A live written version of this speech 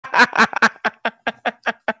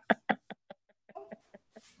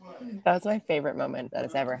That was my favorite moment that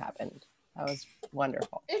has ever happened. That was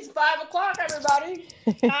wonderful. It's 5 o'clock, everybody.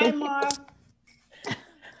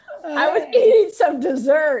 I was eating some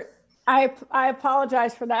dessert. I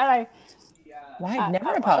apologize for that. Why?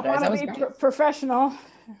 Never apologize. I want to be professional.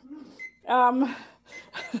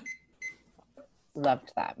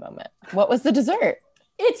 Loved that moment. What was the dessert?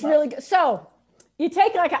 It's really good. So you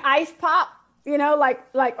take like an ice pop, you know,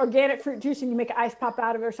 like organic fruit juice, and you make an ice pop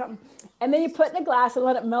out of it or something. And then you put it in a glass and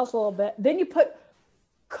let it melt a little bit. Then you put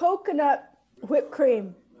coconut whipped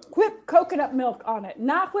cream, whipped coconut milk on it,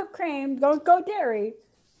 not whipped cream. Don't go dairy.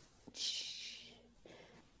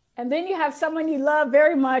 And then you have someone you love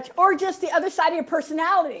very much, or just the other side of your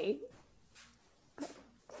personality,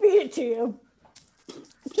 feed it to you.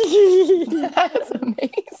 That's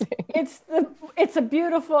amazing. It's a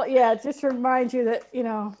beautiful, yeah, it just reminds you that, you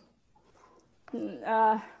know,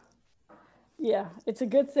 yeah, it's a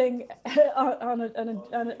good thing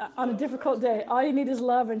on a difficult day. All you need is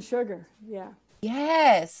love and sugar. Yeah.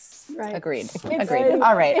 Yes. Right. Agreed.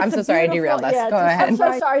 All right. I'm so sorry I derailed us. Go ahead. I'm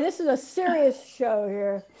so sorry. This is a serious show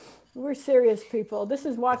here. We're serious people. This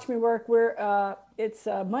is Watch Me Work. It's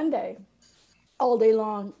Monday all day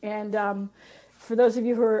long. And for those of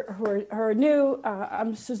you who are new,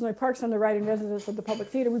 I'm Suzan Parks. I'm the writing resident of the Public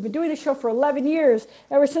Theater. We've been doing this show for 11 years,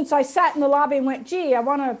 ever since I sat in the lobby and went, gee, I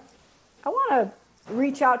want to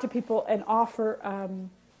reach out to people and offer,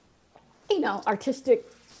 you know,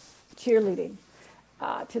 artistic cheerleading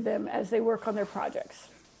to them as they work on their projects.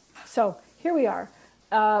 So here we are.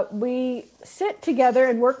 We sit together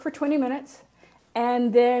and work for 20 minutes,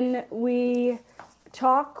 and then we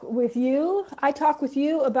talk with you. I talk with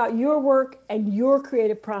you about your work and your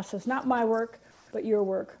creative process, not my work, but your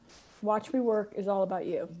work. Watch Me Work is all about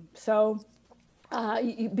you. So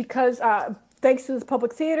because thanks to the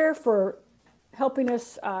Public Theater for helping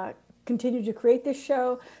us continue to create this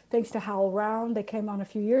show. Thanks to HowlRound, they came on a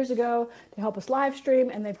few years ago to help us live stream,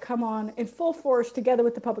 and they've come on in full force together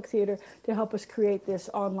with the Public Theater to help us create this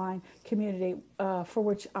online community, for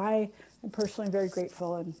which I am personally very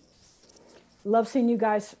grateful and love seeing you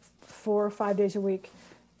guys 4 or 5 days a week.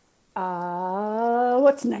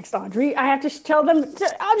 What's next, Audrey? I have to tell them.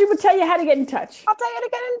 Audrey will tell you how to get in touch. I'll tell you how to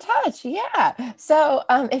get in touch. Yeah. So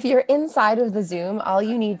if you're inside of the Zoom, all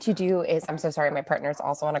you need to do is, I'm so sorry, my partner's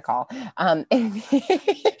also on a call. All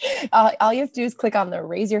you have to do is click on the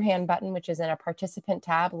raise your hand button, which is in a participant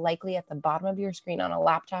tab, likely at the bottom of your screen on a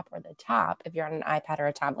laptop, or the top if you're on an iPad or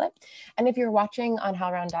a tablet. And if you're watching on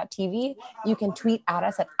HowlRound.tv, you can tweet at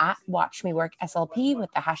us at WatchMeWorkSLP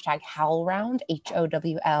with the hashtag HowlRound,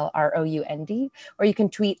 HOWLROUND, or you can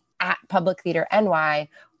tweet at Public Theater NY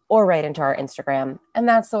or right into our Instagram. And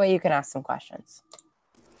that's the way you can ask some questions.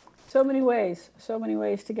 So many ways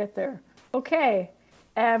to get there. Okay.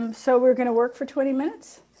 So we're going to work for 20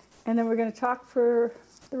 minutes, and then we're going to talk for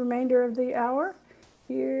the remainder of the hour.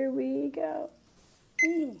 Here we go.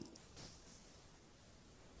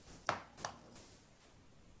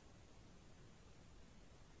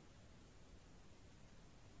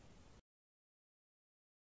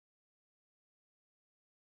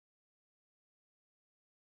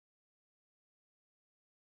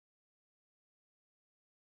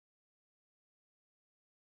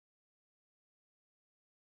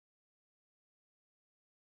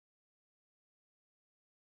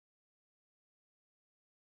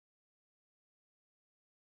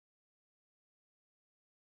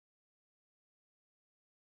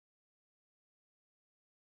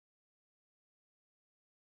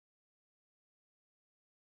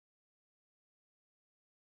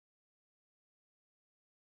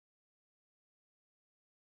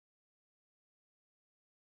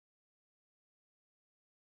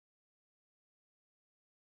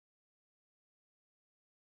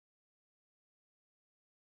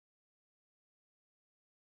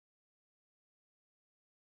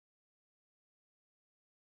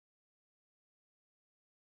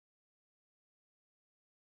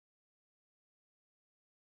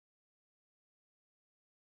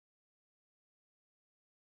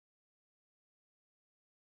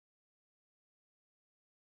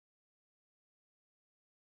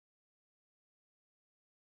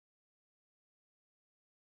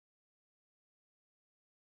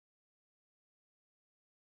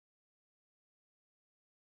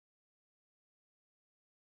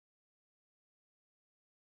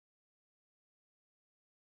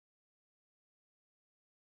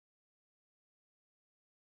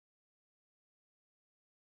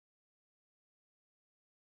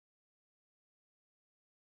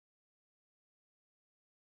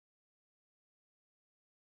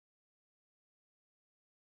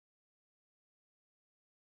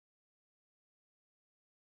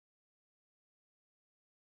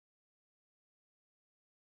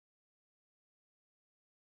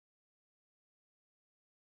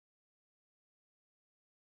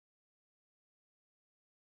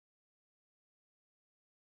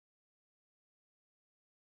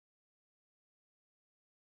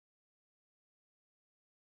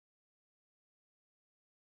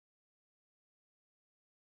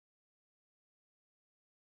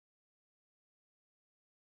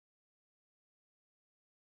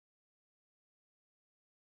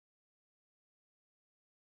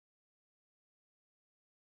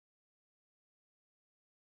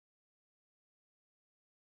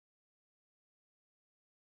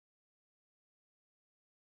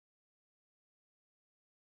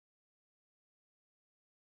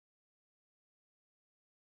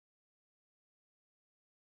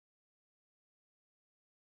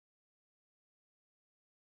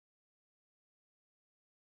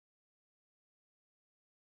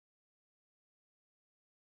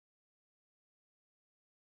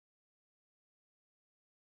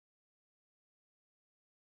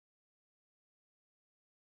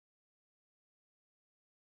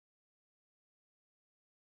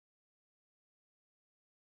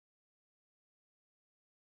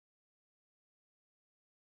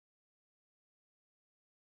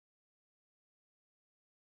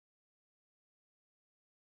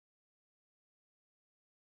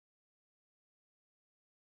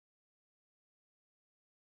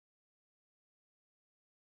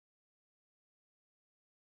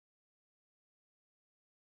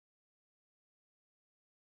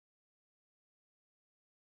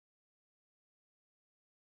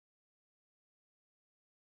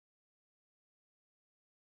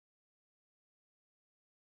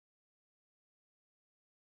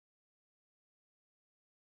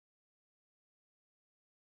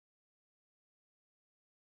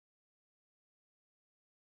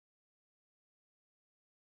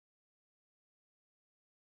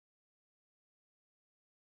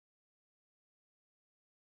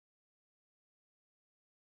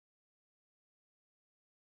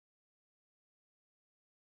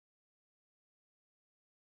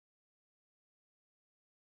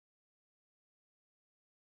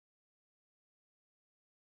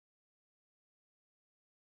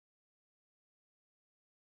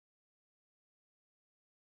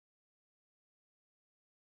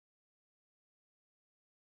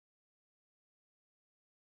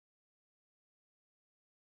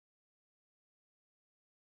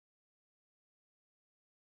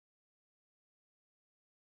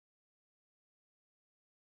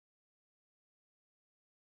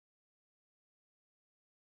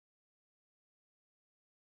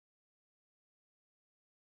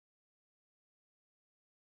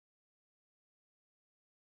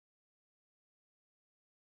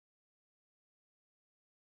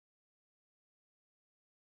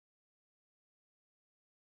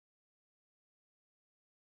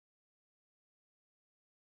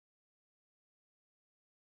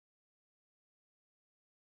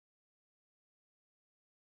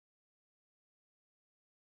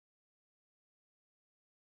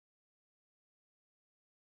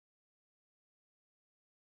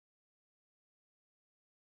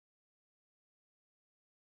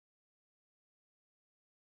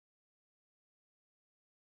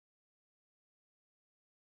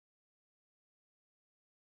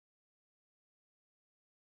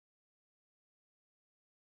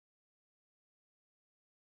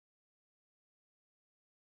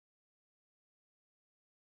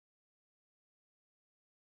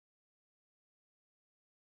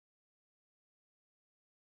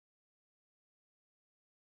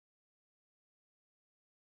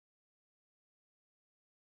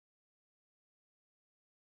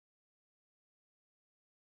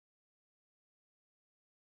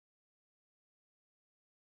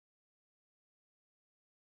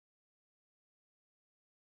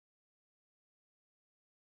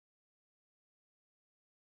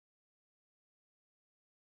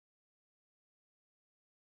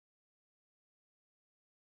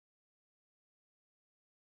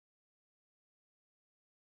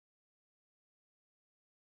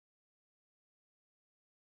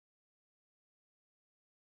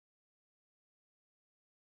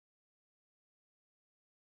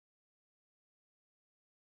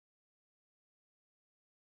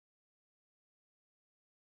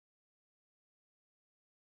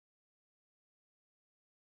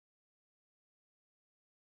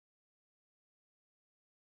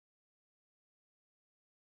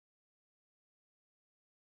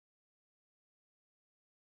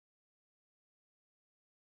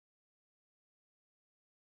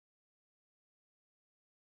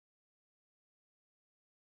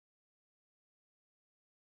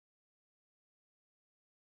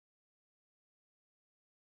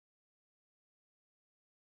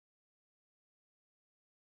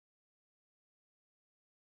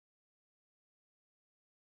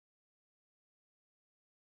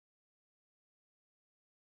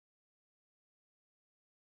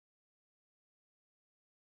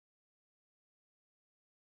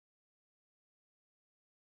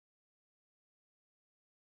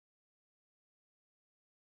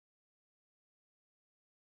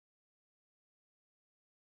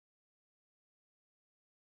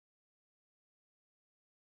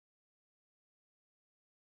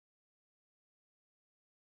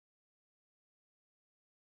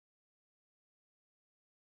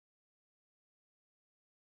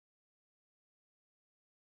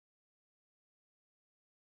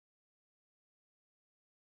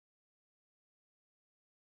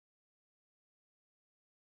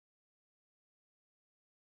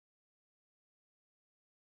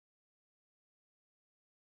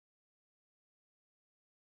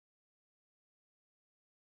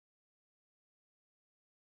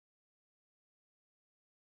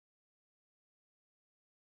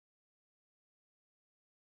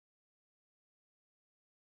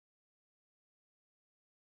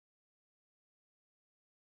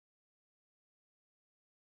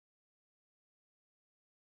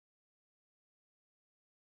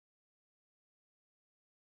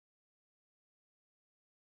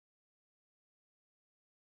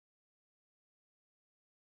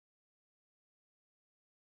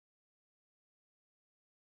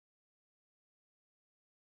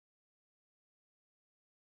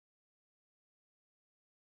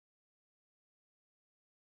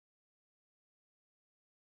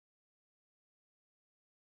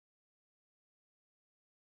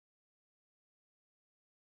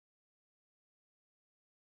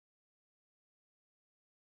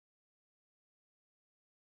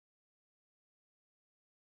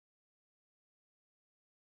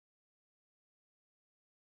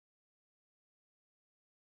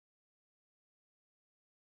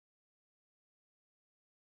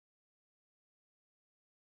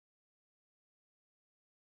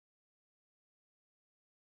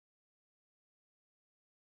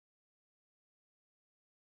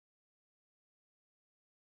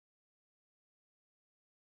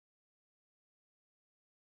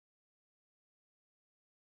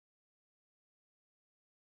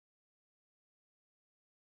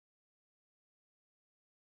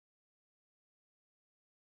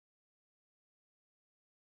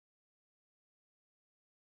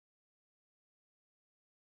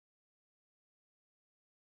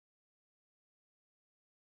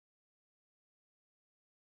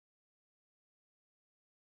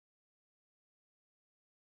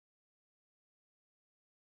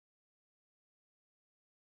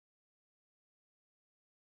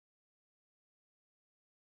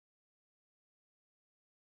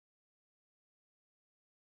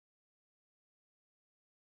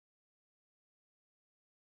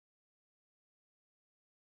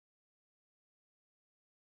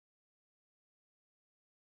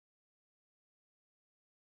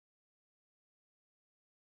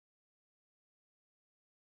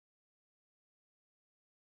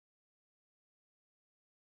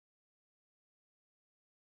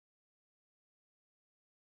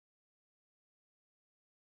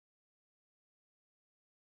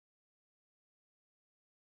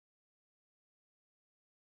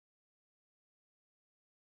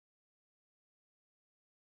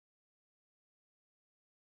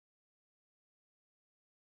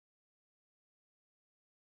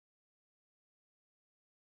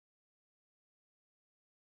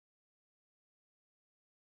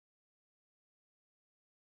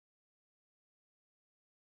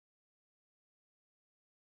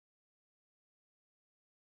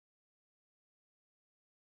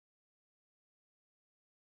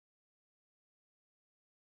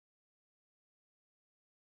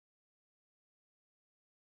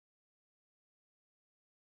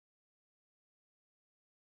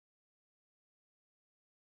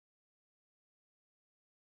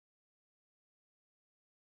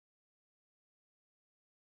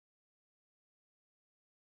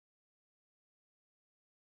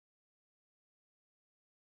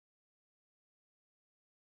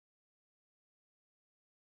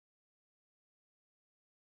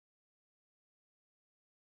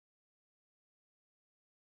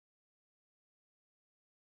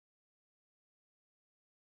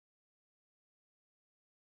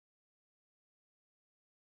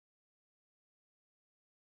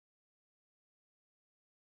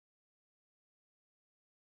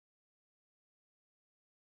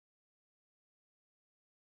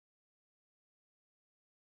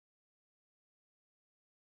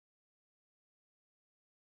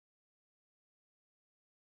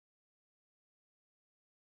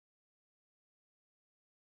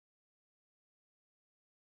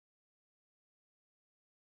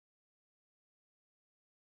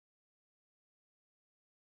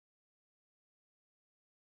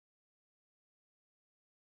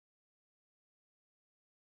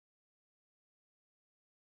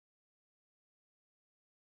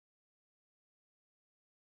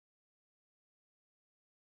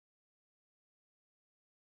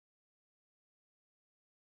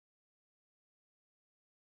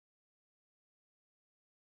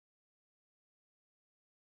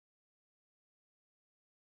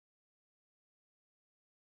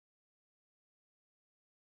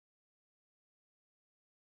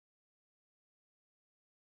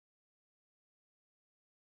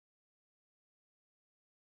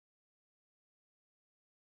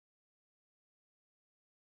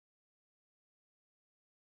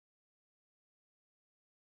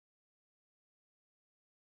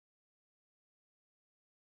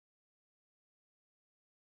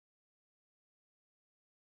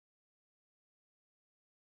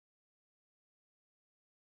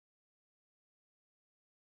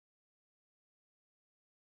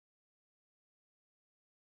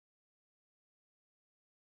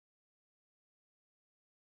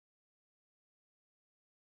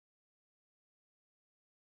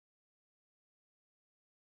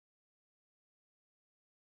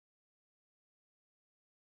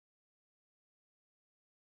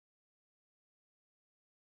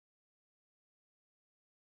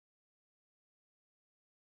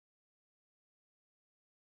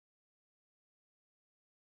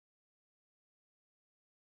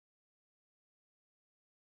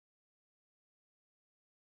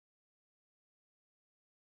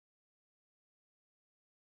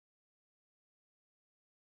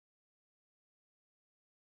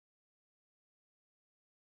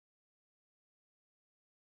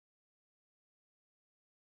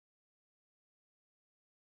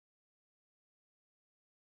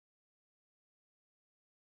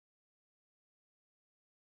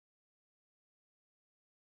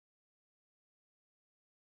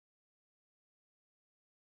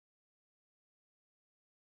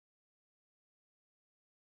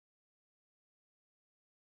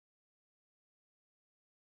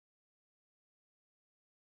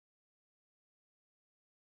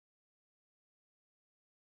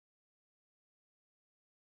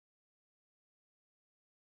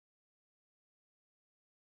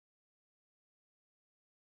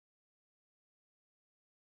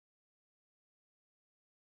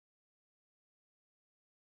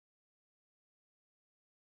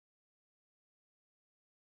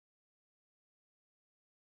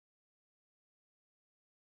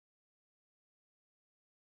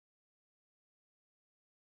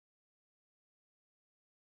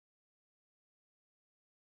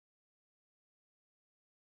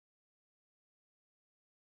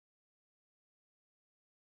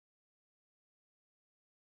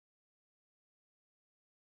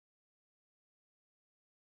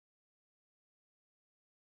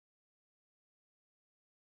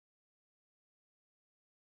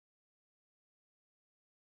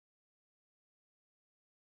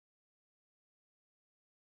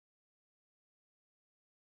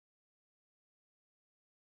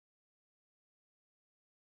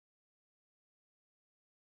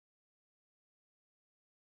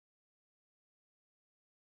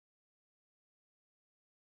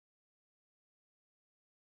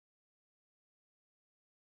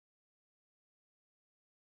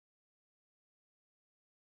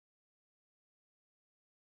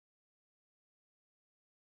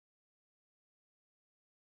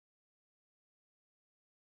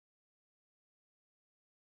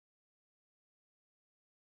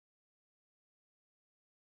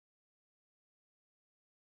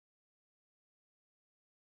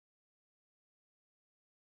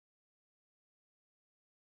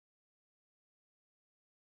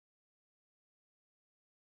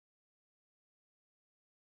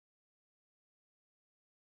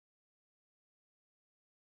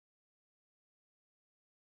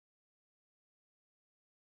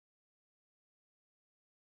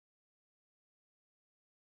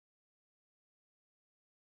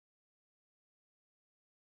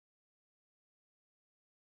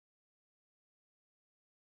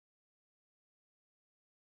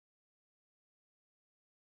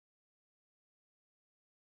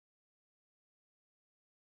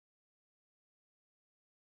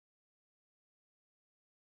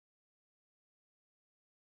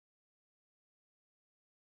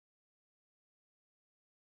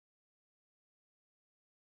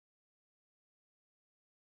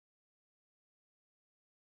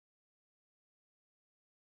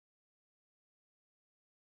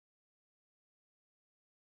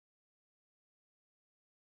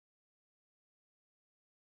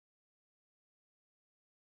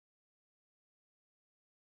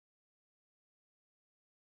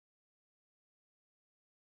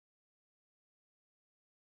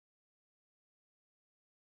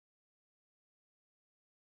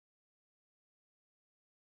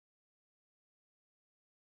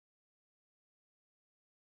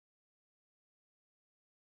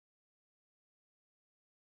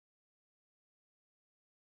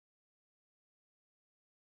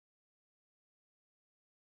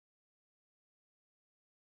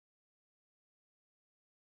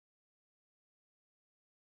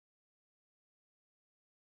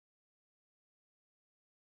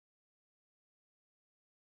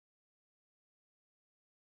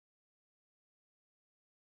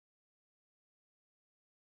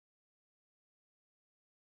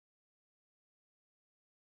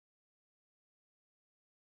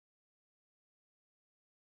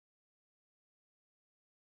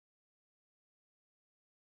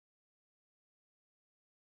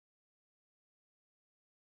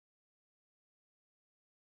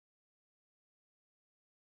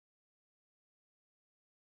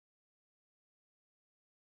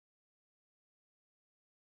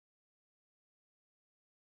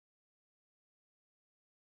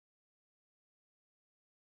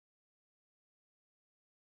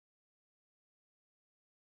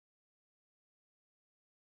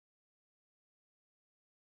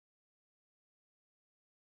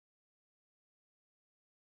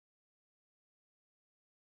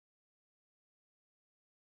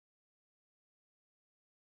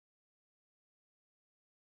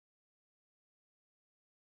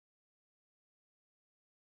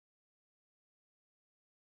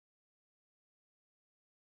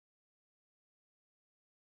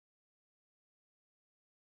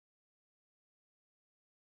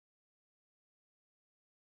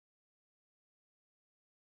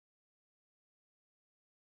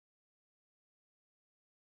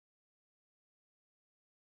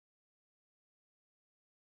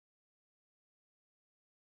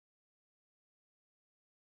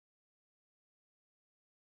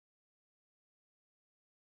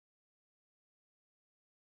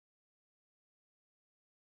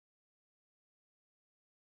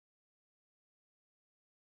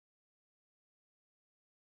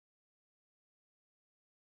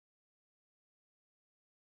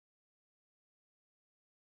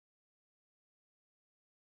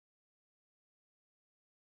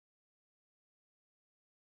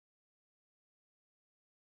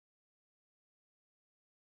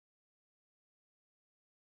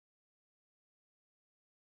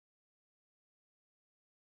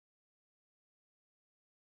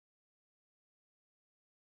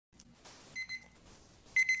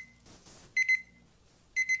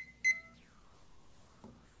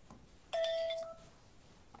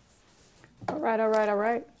 right, all right, all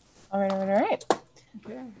right. All right, all right, all right.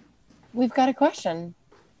 Okay. We've got a question.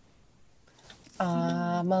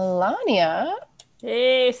 Melania.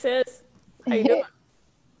 Hey, sis. How you doing?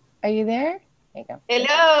 Are you there? There you go.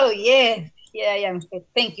 Hello, yes, here I am.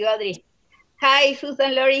 Thank you, Audrey. Hi,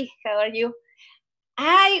 Susan, Lori, how are you?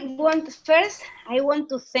 I want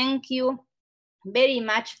to thank you very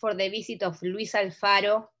much for the visit of Luis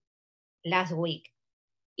Alfaro last week.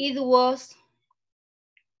 It was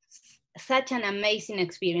such an amazing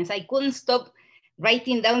experience. I couldn't stop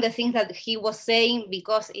writing down the things that he was saying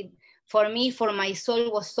because it, for me, for my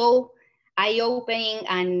soul, was so eye-opening,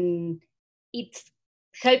 and it's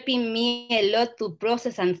helping me a lot to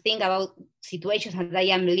process and think about situations that I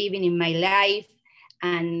am living in my life.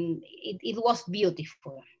 And it was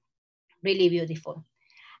beautiful, really beautiful.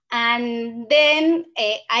 And then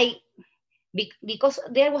because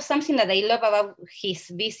there was something that I love about his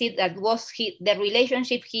visit, that was the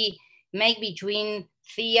relationship he made between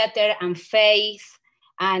theater and faith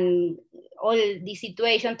and all these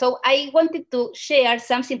situations. So I wanted to share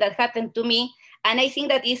something that happened to me, and I think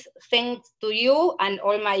that is thanks to you and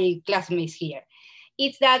all my classmates here.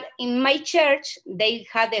 It's that in my church, they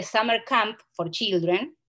had a summer camp for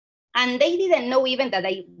children, and they didn't know even that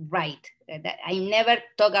I write. That I never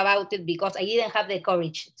talk about it because I didn't have the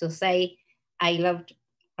courage to say I love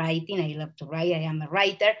writing, I love to write, I am a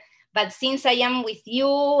writer. But since I am with you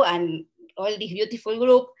and all this beautiful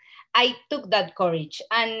group, I took that courage,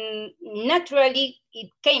 and naturally it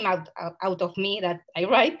came out of me that I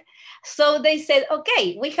write. So they said,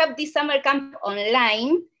 okay, we have this summer camp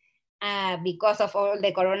online because of all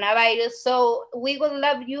the coronavirus. So we would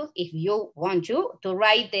love you, if you want to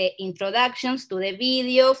write the introductions to the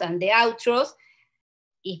videos and the outros,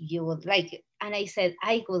 if you would like it. And I said,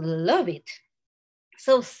 I would love it.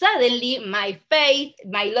 So suddenly my faith,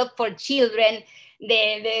 my love for children,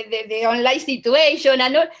 the online situation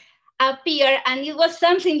and all appear. And it was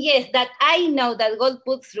something, yes, that I know that God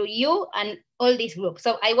put through you and all this group.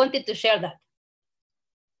 So I wanted to share that.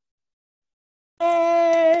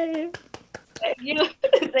 Hey. Thank you.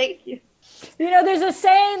 Thank you. You know, there's a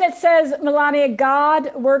saying that says, Melania,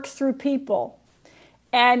 God works through people.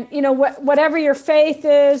 And, you know, whatever your faith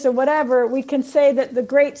is or whatever, we can say that the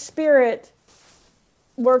Great Spirit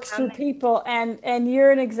works through people. And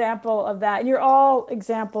you're an example of that. And you're all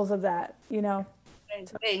examples of that, you know.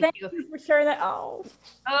 So thank you for sharing that. Oh,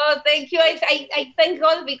 thank you. I thank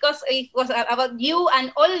God because it was about you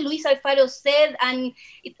and all Luis Alfaro said, and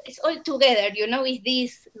it's all together, you know, with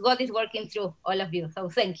this, God is working through all of you. So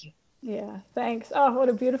thank you. Yeah, thanks. Oh, what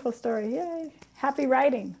a beautiful story. Yay. Happy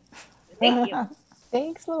writing. Thank you.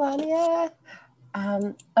 Thanks, Melania.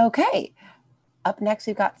 Okay. Up next,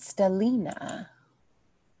 we've got Stellina.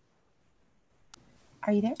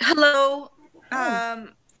 Are you there? Hello.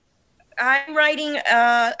 I'm writing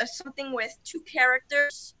something with 2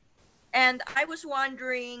 characters, and I was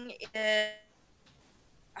wondering if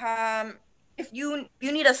you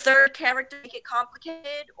need a 3rd character to make it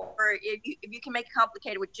complicated, or if you can make it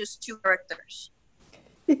complicated with just 2 characters.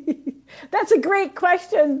 That's a great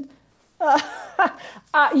question.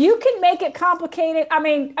 You can make it complicated. I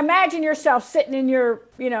mean, imagine yourself sitting in your,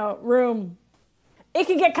 room. It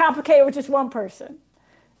can get complicated with just one person.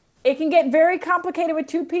 It can get very complicated with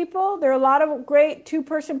 2 people. There are a lot of great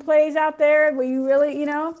 2-person plays out there where you really,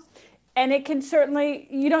 and it can certainly,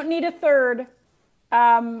 you don't need a 3rd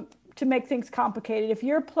to make things complicated. If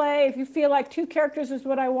your play, if you feel like 2 characters is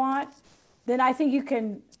what I want, then I think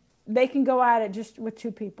they can go at it just with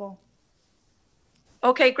 2 people.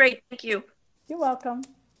 Okay, great. Thank you. You're welcome.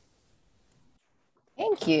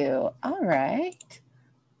 Thank you. All right.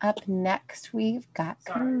 Up next, we've got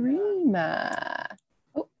Karima.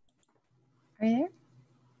 Oh, are you there?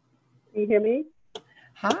 Can you hear me?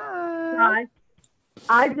 Hi. Hi.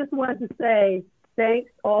 I just wanted to say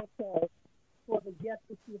thanks also for the guest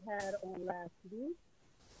that you had on last week.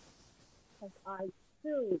 Because I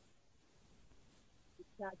too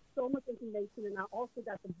got so much information, and I also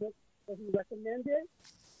got the book that he recommended,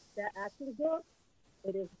 that action book.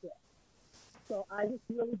 It is good. So I just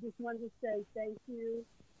really just wanted to say thank you,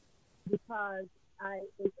 because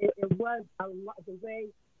it was a lot, the way,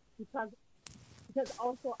 because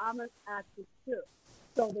also I'm an actor too.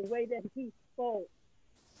 So the way that he spoke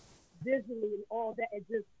visually and all that, it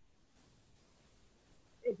just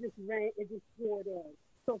poured in.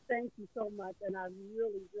 So thank you so much, and I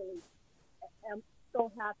really, really am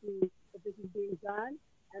so happy that this is being done,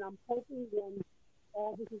 and I'm hoping when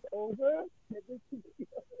all this is over that this is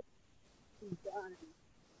done.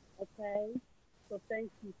 Okay? So thank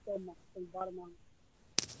you so much from the bottom line.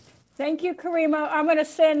 Thank you, Karima. I'm going to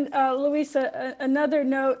send Luisa another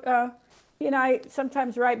note he and I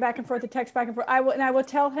sometimes write back and forth, the text back and forth. I will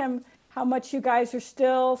tell him how much you guys are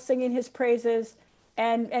still singing his praises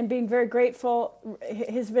and being very grateful.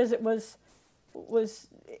 His visit was,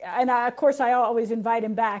 and of course I always invite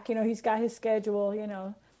him back. You know, he's got his schedule. You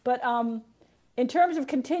know, but in terms of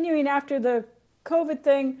continuing after the COVID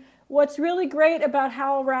thing, what's really great about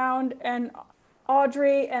HowlRound and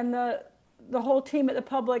Audrey and the whole team at the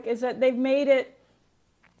Public is that they've made it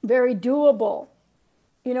very doable.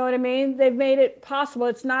 You know what I mean? They've made it possible.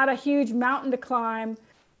 It's not a huge mountain to climb.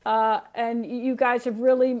 And you guys have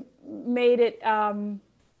really made it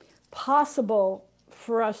possible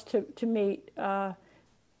for us to meet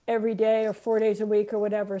every day or 4 days a week or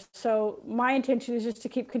whatever. So my intention is just to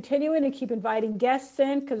keep continuing and keep inviting guests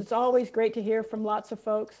in, because it's always great to hear from lots of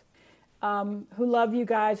folks who love you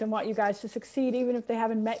guys and want you guys to succeed, even if they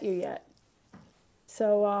haven't met you yet.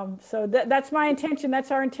 So that's my intention.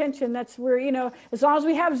 That's our intention. That's where, you know, as long as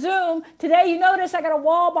we have Zoom. Today, you notice I got a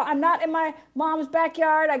wall, but I'm not in my mom's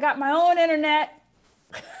backyard. I got my own internet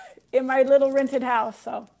in my little rented house.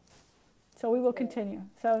 So we will continue.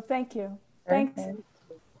 So thank you. Thanks.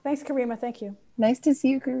 Thanks, Karima. Thank you. Nice to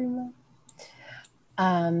see you, Karima.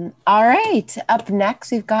 All right. Up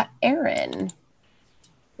next, we've got Erin.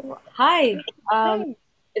 Hi.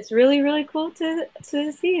 It's really, really cool to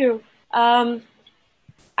see you.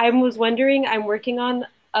 I was wondering, I'm working on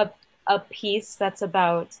a piece that's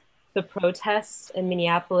about the protests in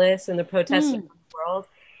Minneapolis and the protests around the world.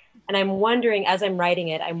 And I'm wondering, as I'm writing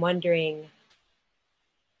it,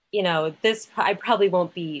 you know, I probably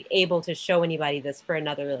won't be able to show anybody this for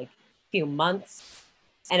another like few months.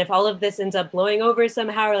 And if all of this ends up blowing over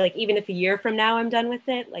somehow, or like even if a year from now I'm done with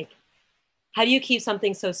it, like, how do you keep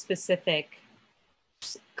something so specific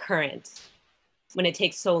current when it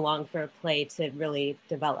takes so long for a play to really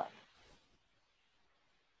develop?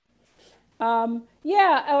 That's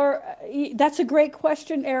a great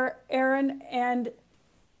question, Erin. And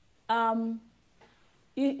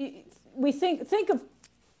we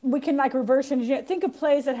we can like reverse engineer. Think of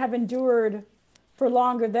plays that have endured for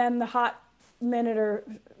longer than the hot minute, or,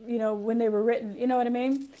 you know, when they were written. You know what I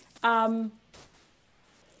mean?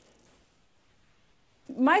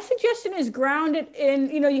 My suggestion is grounded in,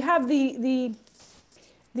 you know, you have the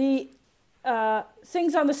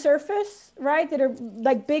things on the surface, right, that are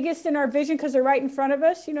like biggest in our vision because they're right in front of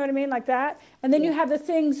us, you know what I mean, like that. And then you have the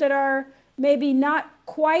things that are maybe not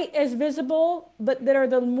quite as visible, but that are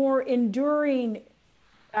the more enduring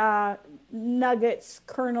nuggets,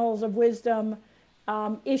 kernels of wisdom,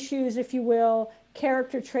 issues, if you will,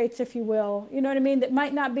 character traits, if you will, you know what I mean, that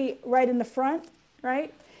might not be right in the front,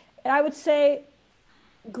 right? And I would say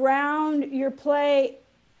ground your play,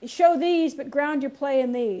 show these, but ground your play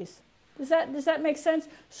in these. Does that make sense?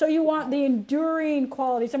 So you want the enduring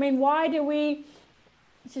qualities. I mean, why do we,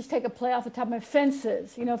 let's just take a play off the top of my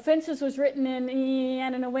Fences. You know, Fences was written in,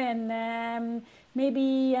 I don't know when,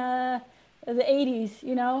 maybe the 80s,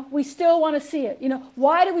 you know. We still want to see it. You know,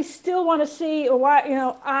 why do we still want to see, or why, you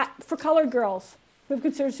know, for colored girls who've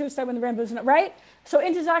considered suicide when the rainbow's not, right? So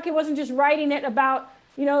Intozaki wasn't just writing it about,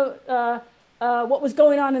 you know, what was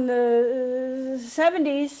going on in the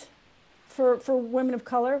 70s for women of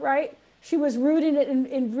color, right? She was rooting it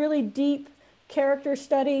in really deep character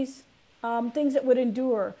studies, things that would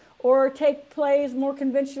endure. Or take plays more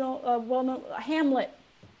conventional, well-known, Hamlet,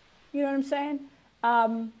 you know what I'm saying?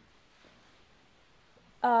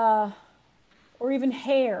 Or even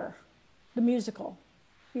Hair, the musical,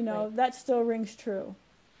 you know, right. That still rings true.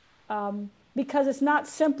 Because it's not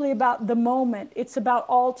simply about the moment, it's about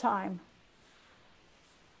all time.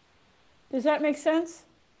 Does that make sense?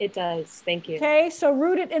 It does, thank you. Okay, so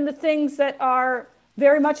root it in the things that are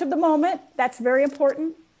very much of the moment. That's very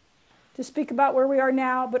important to speak about where we are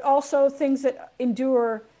now, but also things that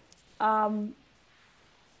endure, that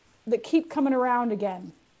keep coming around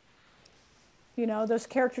again. You know, those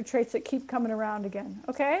character traits that keep coming around again.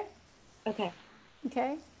 Okay? Okay.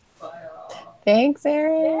 Okay. Thanks,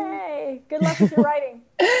 Erin. Yay. Good luck with your writing.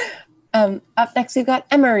 Up next, we've got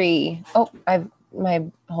Emery. Oh,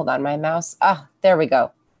 hold on, my mouse. Ah, there we go.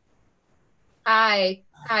 Hi.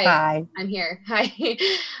 Hi. I'm here. Hi.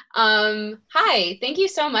 Hi. Thank you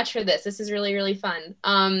so much for this. This is really, really fun.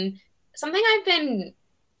 Something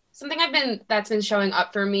that's been showing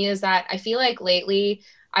up for me is that I feel like lately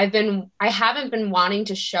I haven't been wanting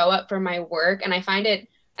to show up for my work, and I find it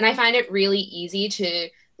really easy to,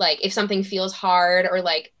 like, if something feels hard or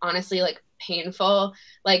like honestly like painful,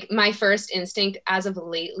 like my first instinct as of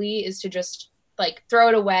lately is to just like throw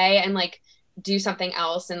it away and like do something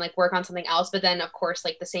else and like work on something else, but then of course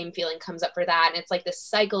like the same feeling comes up for that, and it's like this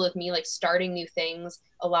cycle of me like starting new things,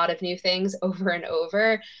 a lot of new things over and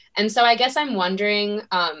over. And so I guess I'm wondering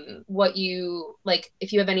what you like,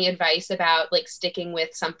 if you have any advice about like sticking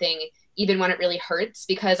with something even when it really hurts,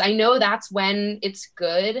 because I know that's when it's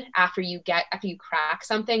good, after you crack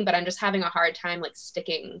something, but I'm just having a hard time like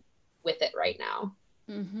sticking with it right now.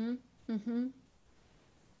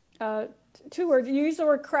 Two words. You used the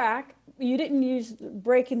word crack. You didn't use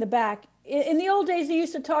breaking the back. In the old days, they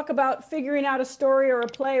used to talk about figuring out a story or a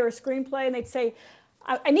play or a screenplay, and they'd say,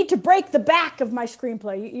 I need to break the back of my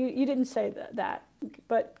screenplay. You didn't say that,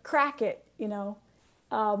 but crack it, you know.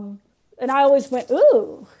 And I always went,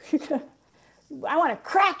 ooh, I want to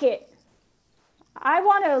crack it. I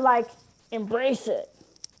want to like embrace it.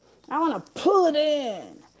 I want to pull it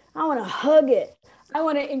in. I want to hug it. I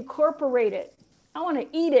want to incorporate it. I want to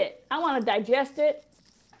eat it. I want to digest it.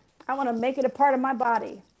 I want to make it a part of my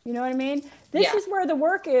body. You know what I mean? This is where the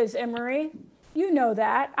work is, Emery. You know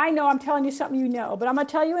that. I know I'm telling you something you know, but I'm going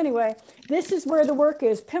to tell you anyway. This is where the work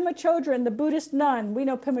is. Pema Chodron, the Buddhist nun. We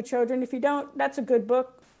know Pema Chodron. If you don't, that's a good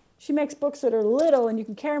book. She makes books that are little and you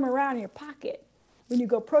can carry them around in your pocket when you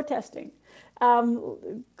go protesting.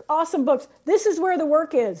 Awesome books. This is where the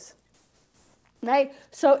work is. Right?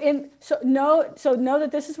 So know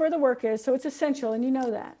that this is where the work is. So it's essential, and you know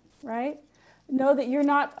that, right? Know that you're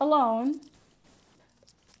not alone.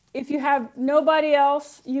 If you have nobody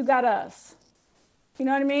else, you got us. You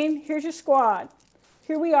know what I mean? Here's your squad.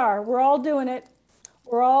 Here we are. We're all doing it.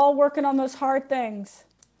 We're all working on those hard things.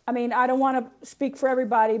 I mean, I don't want to speak for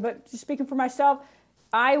everybody, but just speaking for myself,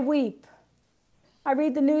 I weep. I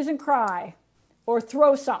read the news and cry, or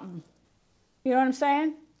throw something. You know what I'm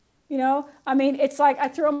saying? You know, I mean, it's like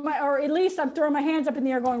or at least I'm throwing my hands up in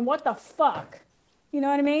the air going, what the fuck? You know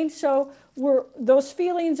what I mean? So those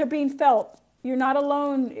feelings are being felt. You're not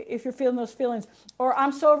alone if you're feeling those feelings. Or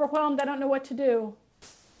I'm so overwhelmed, I don't know what to do.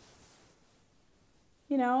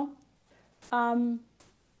 You know,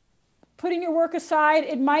 putting your work aside,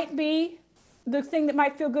 it might be the thing that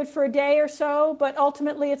might feel good for a day or so, but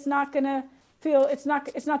ultimately it's not going to feel, it's not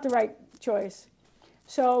the right choice.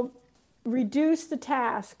 So reduce the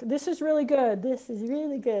task. This is really good. This is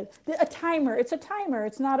really good. A timer. It's a timer.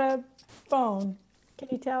 It's not a phone. Can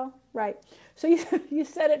you tell? Right. So you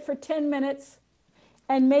set it for 10 minutes,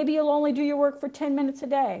 and maybe you'll only do your work for 10 minutes a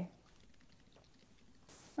day.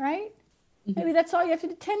 Right? Mm-hmm. Maybe that's all you have to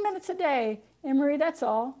do. 10 minutes a day. And Marie, that's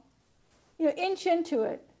all. You know, inch into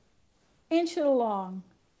it. Inch it along.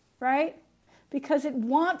 Right? Because it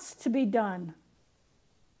wants to be done.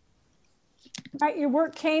 Right, your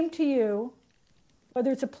work came to you, whether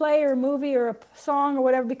it's a play or a movie or a song or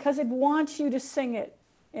whatever, because it wants you to sing it,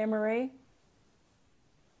 Anne-Marie.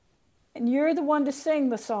 And you're the one to sing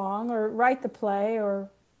the song or write the play or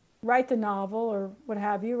write the novel or what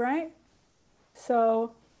have you, right?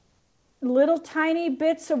 So little tiny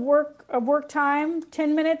bits of work time,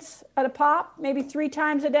 10 minutes at a pop, maybe 3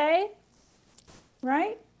 times a day,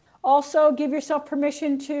 right? Also give yourself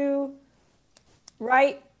permission to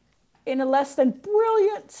write in a less than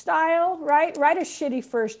brilliant style, right? Write a shitty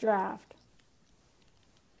first draft.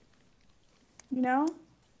 You know?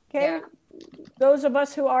 Okay? Yeah. Those of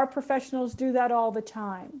us who are professionals do that all the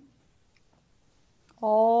time.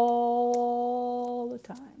 All the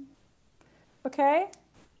time. Okay?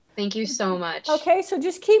 Thank you so much. Okay, so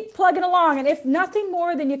just keep plugging along. And if nothing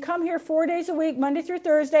more, then you come here 4 days a week, Monday through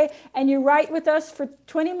Thursday, and you write with us for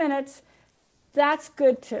 20 minutes. That's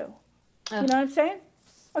good too. You know what I'm saying?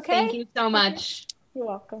 Okay. Thank you so much. Okay. You're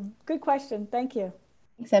welcome. Good question. Thank you.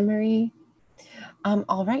 Thanks, Anne-Marie.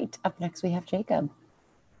 All right. Up next, we have Jacob.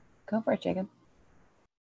 Go for it, Jacob.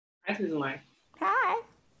 Hi, Suzan. Hi.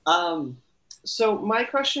 So my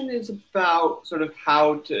question is about sort of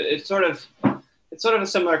how to. It's sort of a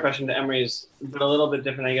similar question to Emery's, but a little bit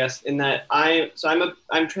different, I guess. In that I'm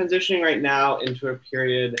transitioning right now into a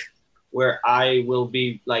period where I will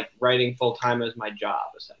be like writing full time as my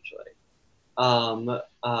job, essentially.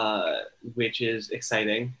 Which is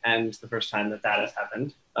exciting, and the first time that has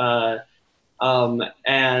happened.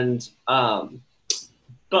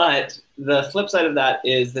 But the flip side of that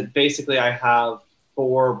is that basically I have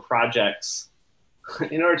 4 projects.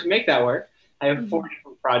 In order to make that work, I have 4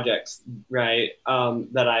 different projects, right,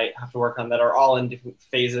 that I have to work on that are all in different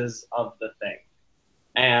phases of the thing.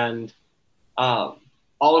 And all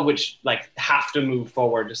of which like have to move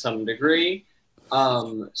forward to some degree.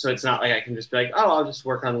 So it's not like I can just be like, oh, I'll just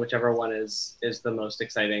work on whichever one is the most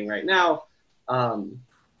exciting right now.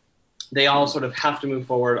 They all sort of have to move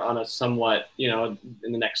forward on a somewhat, in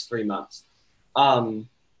the next 3 months.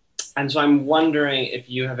 And so I'm wondering if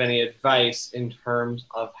you have any advice in terms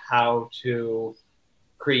of how to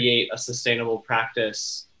create a sustainable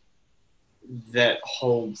practice that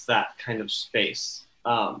holds that kind of space.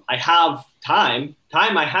 I have time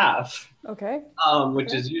I have, Okay.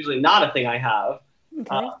 Which is usually not a thing I have,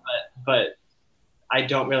 Okay. but I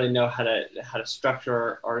don't really know how to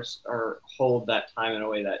structure or hold that time in a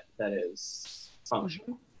way that is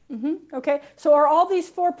functional. Okay, so are all these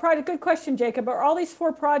 4 projects, good question, Jacob, are all these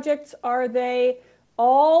 4 projects, are they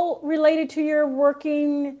all related to your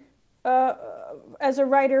working as a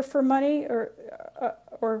writer for money,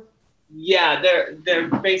 or? Yeah, they're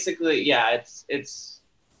basically, yeah, it's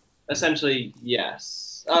essentially,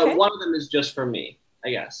 yes. Okay. One of them is just for me, I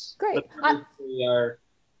guess. Great. But we are,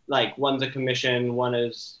 like, one's a commission, one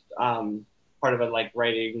is part of a, like,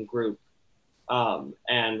 writing group,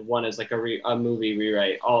 and one is like a movie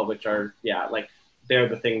rewrite, all of which are, yeah, like, they're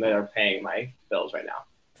the thing that are paying my bills right now.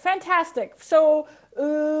 Fantastic. So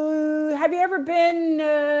have you ever been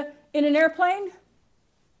in an airplane?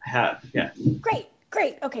 I have, yeah. Great.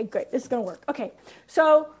 Okay, great. This is going to work. Okay.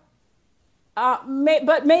 So,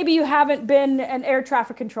 but maybe you haven't been an air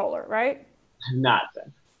traffic controller, right? Not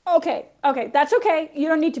then. Okay, that's okay. You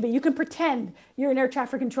don't need to be. You can pretend you're an air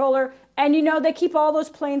traffic controller, and you know they keep all those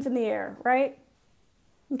planes in the air, right?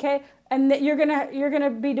 Okay, and that you're gonna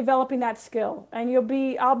be developing that skill, and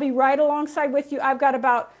I'll be right alongside with you. I've got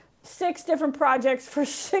about 6 different projects for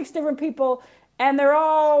 6 different people, and they're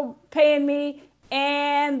all paying me,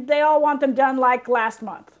 and they all want them done like last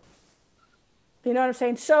month. You know what I'm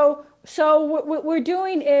saying? So what we're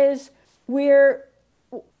doing is we're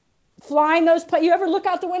flying those planes. You ever look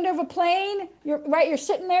out the window of a plane? You're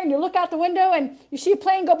sitting there and you look out the window and you see a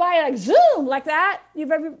plane go by like zoom, like that. Have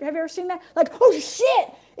you ever seen that? Like, oh shit,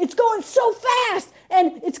 it's going so fast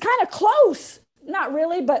and it's kind of close. Not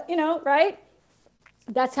really, but you know, right?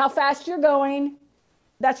 That's how fast you're going.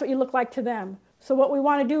 That's what you look like to them. So what we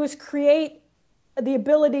want to do is create the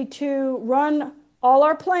ability to run all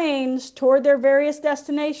our planes toward their various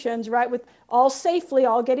destinations, right? With all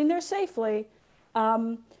getting there safely.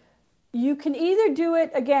 You can either do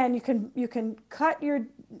it again. You can cut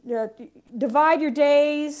divide your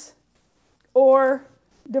days, or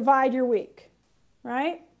divide your week,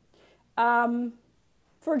 right?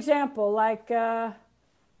 For example, like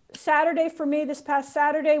Saturday for me, this past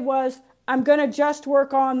Saturday was I'm going to just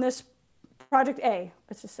work on this project A.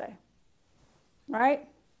 Let's just say, right?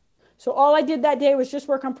 So all I did that day was just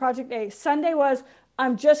work on project A. Sunday was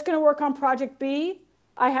I'm just going to work on project B.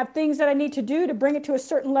 I have things that I need to do to bring it to a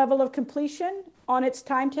certain level of completion on its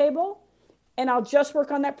timetable, and I'll just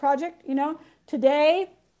work on that project. You know, today,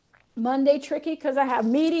 Monday, tricky because I have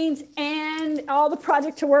meetings and all the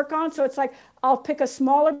project to work on. So it's like I'll pick a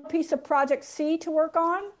smaller piece of project C to work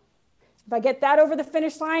on. If I get that over the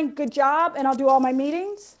finish line, good job, and I'll do all my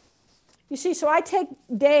meetings. You see, so I take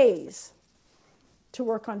days to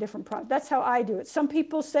work on different projects. That's how I do it. Some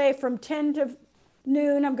people say from 10 to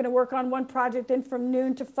noon, I'm going to work on one project, then from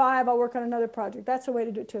noon to 5, I'll work on another project. That's a way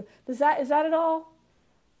to do it too. Is that at all?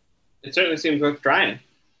 It certainly seems worth trying.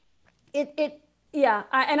 Yeah.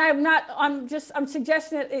 I'm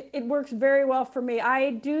suggesting it works very well for me.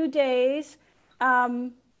 I do days.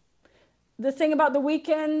 The thing about the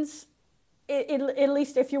weekends, at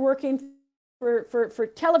least if you're working for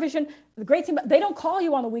television, the great thing about, they don't call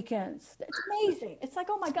you on the weekends. It's amazing. It's like,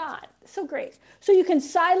 oh my God, it's so great. So you can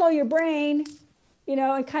silo your brain, you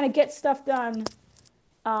know, and kind of get stuff done.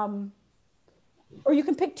 Or you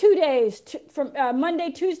can pick 2 days from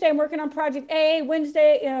Monday, Tuesday, I'm working on project A,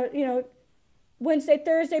 Wednesday, Wednesday,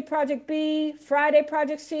 Thursday, project B, Friday,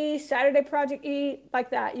 project C, Saturday, project E,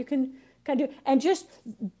 like that. You can kind of do, and just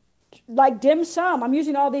like dim sum, I'm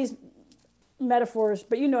using all these metaphors,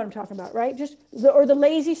 but you know what I'm talking about, right? Or the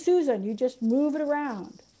lazy Suzan, you just move it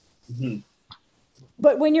around. Mm-hmm.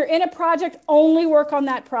 But when you're in a project, only work on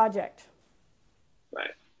that project.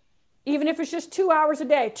 Right. Even if it's just 2 hours a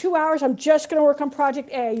day, 2 hours, I'm just going to work on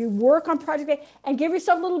project A. You work on project A and give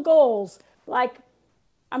yourself little goals. Like,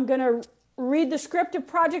 I'm going to read the script of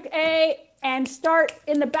project A and start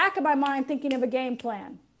in the back of my mind thinking of a game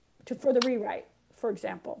plan for the rewrite, for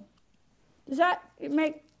example. Does that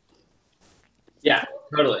make? Yeah,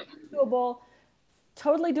 totally.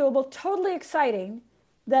 Totally doable, totally exciting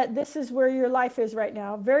that this is where your life is right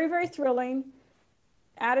now. Very, very thrilling.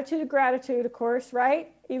 Attitude of gratitude, of course,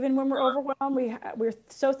 right? Even when we're overwhelmed, we're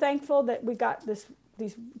so thankful that we got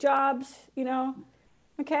these jobs, you know,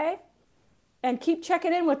 okay? And keep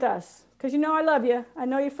checking in with us, because you know I love you. I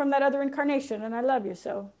know you from that other incarnation, and I love you,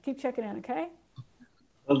 so keep checking in, okay?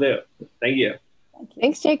 Will do. Thank you.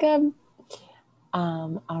 Thanks, Jacob.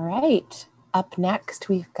 All right. up next,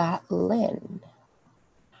 we've got Lynn.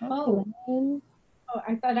 Hi, Oh. Lynn. Oh,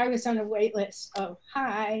 I thought I was on a wait list. Oh,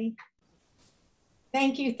 hi.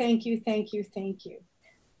 Thank you, thank you, thank you, thank you.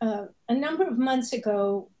 A number of months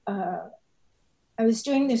ago, I was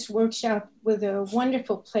doing this workshop with a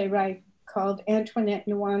wonderful playwright called Antoinette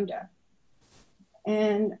Nwanda.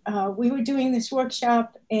 And we were doing this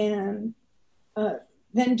workshop and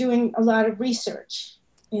then doing a lot of research,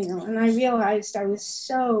 you know, and I realized I was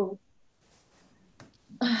so,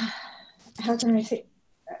 how can I say,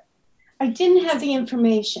 I didn't have the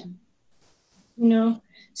information, you know?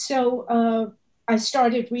 So I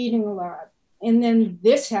started reading a lot. And then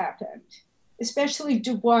this happened, especially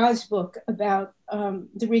Dubois' book about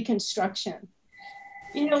the Reconstruction.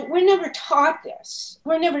 You know, we're never taught this.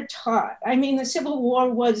 We're never taught. I mean, the Civil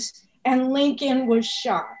War was, and Lincoln was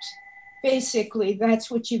shot. Basically,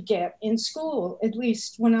 that's what you get in school, at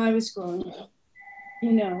least when I was growing up,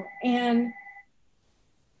 you know. And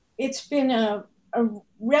it's been a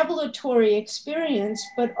revelatory experience,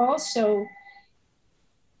 but also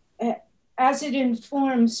as it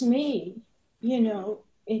informs me, you know,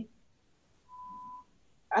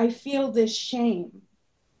 I feel this shame.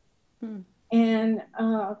 And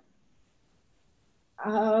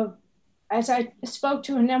as I spoke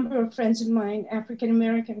to a number of friends of mine,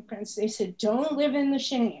 African-American friends, they said, don't live in the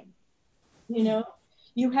shame. You know,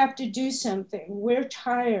 you have to do something. We're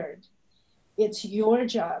tired. It's your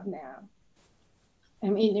job now. I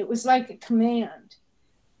mean, it was like a command,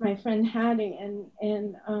 my friend Hattie. And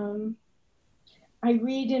I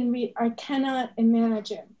read and read, I cannot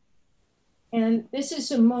imagine. And this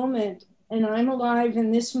is a moment, and I'm alive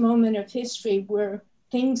in this moment of history where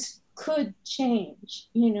things could change,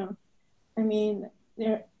 you know. I mean,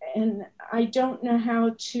 and I don't know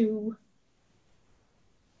how to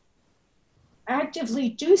actively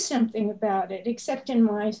do something about it, except in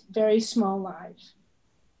my very small life,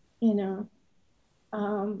 you know.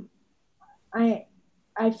 I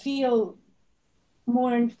feel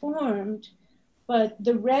more informed, but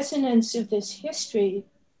the resonance of this history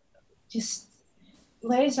just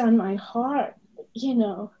lays on my heart, you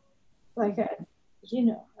know, like a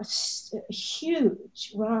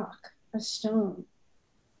huge rock, a stone.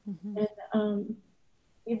 And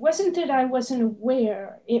it wasn't that I wasn't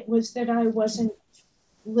aware, it was that I wasn't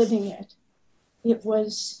living it. It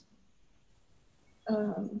was,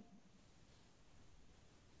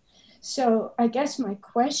 so I guess my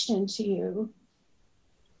question to you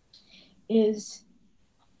is,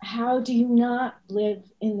 how do you not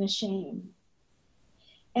live in the shame?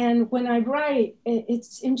 And when I write,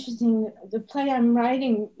 it's interesting, the play I'm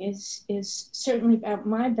writing is certainly about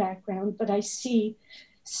my background, but I see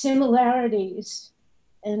similarities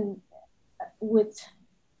but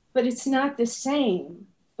it's not the same,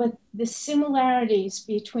 but the similarities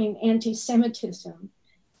between anti-Semitism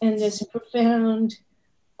and this profound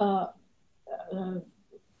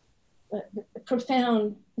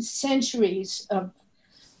centuries of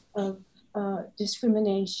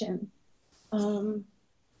discrimination.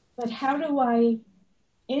 But how do I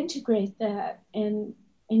integrate that and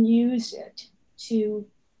use it to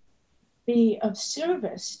be of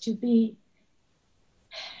service, to be,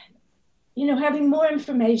 you know, having more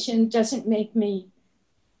information doesn't make me,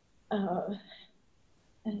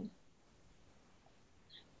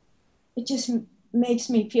 it just makes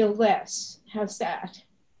me feel less. How's that?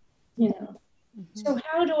 You know? So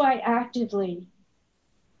how do I actively,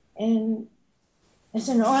 and as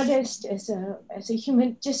an artist, as a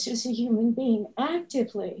human, just as a human being,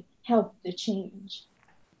 actively help the change,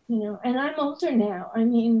 you know? And I'm older now. I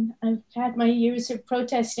mean, I've had my years of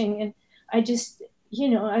protesting, and I just, you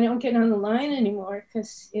know, I don't get on the line anymore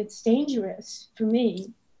because it's dangerous for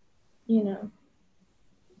me, you know?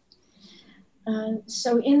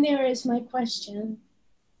 So in there is my question.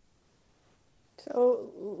 So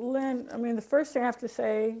Lynn, I mean, the first thing I have to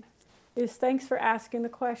say is thanks for asking the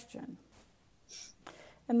question.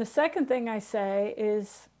 And the second thing I say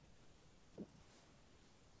is,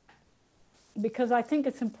 because I think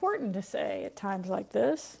it's important to say at times like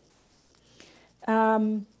this,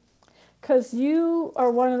 because you are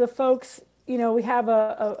one of the folks, you know, we have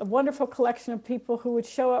a wonderful collection of people who would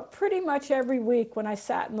show up pretty much every week when I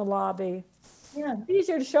sat in the lobby. Yeah. It's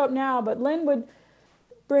easier to show up now, but Lynn would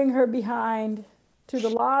bring her behind to the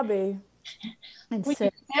lobby and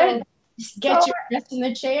sit. Just get your ass in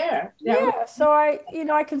the chair. Yeah, so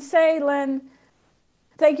I can say, Lynn,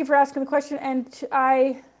 thank you for asking the question, and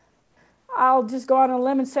I'll just go on a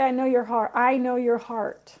limb and say, I know your heart. I know your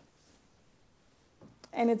heart.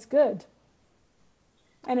 And it's good.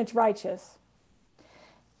 And it's righteous.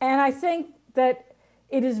 And I think that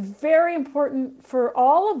it is very important for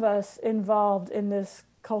all of us involved in this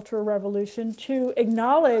cultural revolution to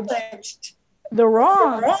acknowledge the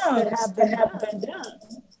wrongs that have been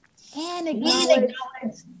done and acknowledge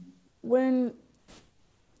when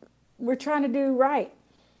we're trying to do right,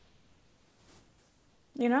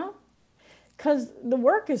 you know, because the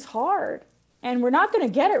work is hard and we're not going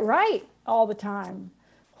to get it right all the time.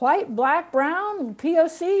 White, black, brown,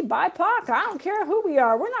 POC, BIPOC, I don't care who we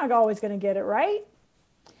are, we're not always going to get it right.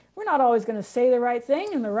 We're not always going to say the right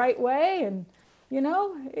thing in the right way, and you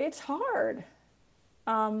know, it's hard.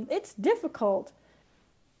 It's difficult.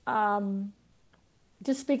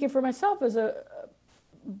 Just speaking for myself as a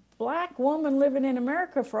Black woman living in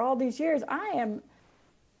America for all these years, I am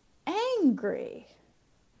angry.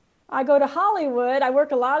 I go to Hollywood, I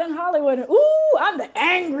work a lot in Hollywood, and ooh, I'm the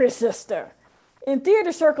angry sister. In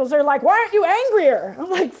theater circles, they're like, why aren't you angrier? I'm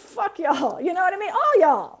like, fuck y'all, you know what I mean? All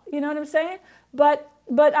y'all, you know what I'm saying? But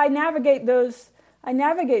I navigate those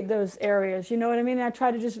areas, you know what I mean? And I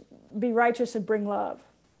try to just be righteous and bring love.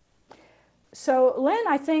 So Lynn,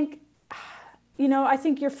 I think, you know, I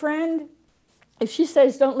think your friend, if she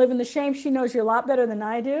says don't live in the shame, she knows you a lot better than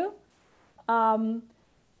I do.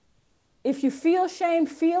 If you feel shame,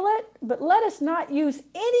 feel it, but let us not use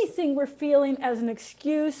anything we're feeling as an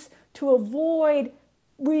excuse to avoid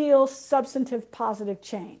real, substantive, positive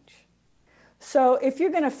change. So if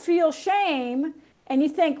you're going to feel shame and you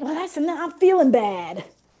think, well, that's enough, I'm feeling bad.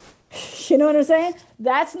 You know what I'm saying?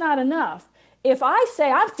 That's not enough. If I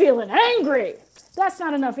say I'm feeling angry, that's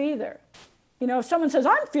not enough either. You know, if someone says,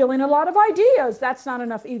 I'm feeling a lot of ideas, that's not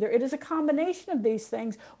enough either. It is a combination of these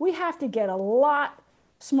things. We have to get a lot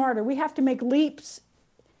smarter. We have to make leaps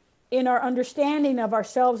in our understanding of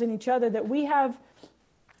ourselves and each other that we have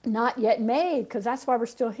not yet made, because that's why we're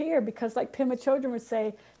still here. Because like Pema Chodron would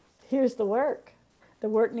say, here's the work. The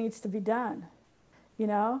work needs to be done, you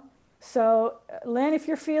know? So Lynn, if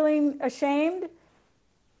you're feeling ashamed,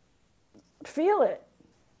 feel it.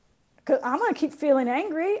 Because I'm going to keep feeling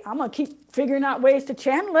angry. I'm going to keep figuring out ways to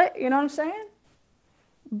channel it. You know what I'm saying?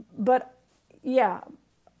 But yeah,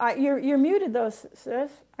 you're muted though, sis.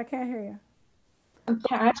 I can't hear you.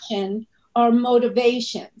 Compassion or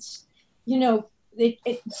motivations. You know,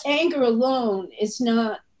 anger alone is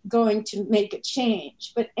not going to make a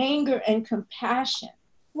change, but anger and compassion.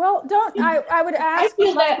 Well, I would ask. I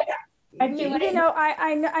feel like, you know,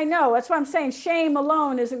 I know. That's what I'm saying. Shame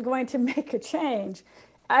alone isn't going to make a change.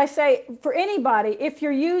 I say for anybody, if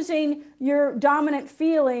you're using your dominant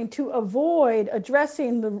feeling to avoid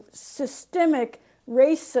addressing the systemic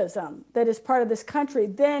racism that is part of this country,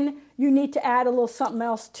 then you need to add a little something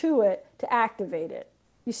else to it to activate it.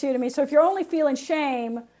 You see what I mean? So if you're only feeling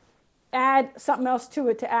shame, add something else to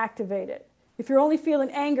it to activate it. If you're only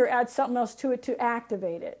feeling anger, add something else to it to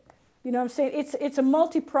activate it. You know what I'm saying? It's a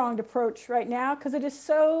multi-pronged approach right now because it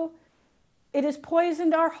has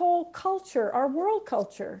poisoned our whole culture, our world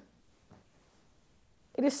culture.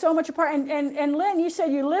 It is so much a part. And Lynn, you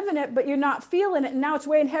said you live in it, but you're not feeling it, and now it's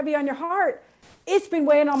weighing heavy on your heart. It's been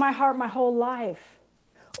weighing on my heart my whole life.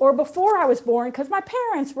 Or before I was born, because my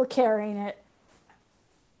parents were carrying it.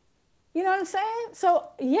 You know what I'm saying? So,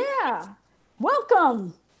 yeah,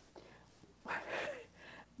 welcome.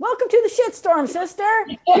 Welcome to the shitstorm, sister.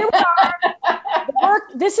 Here we are.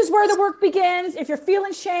 This is where the work begins. If you're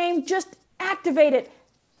feeling shame, just activate it.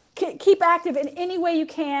 Keep active in any way you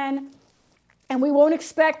can. And we won't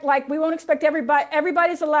expect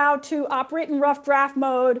everybody's allowed to operate in rough draft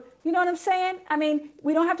mode. You know what I'm saying? I mean,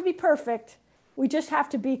 we don't have to be perfect. We just have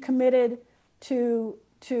to be committed to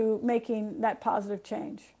making that positive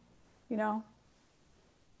change, you know?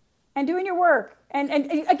 And doing your work. And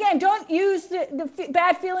again, don't use the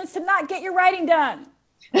bad feelings to not get your writing done.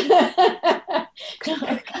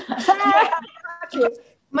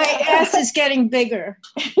 My ass is getting bigger.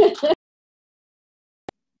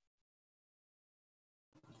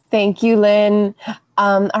 Thank you, Lynn.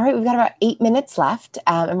 All right, we've got about 8 minutes left,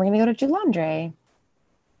 and we're going to go to Julandre.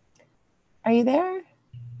 Are you there?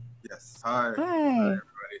 Yes. Hi. Hi, everybody.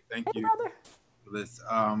 Thank you brother. for this.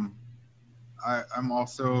 I'm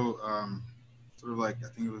also sort of like, I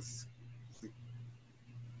think it was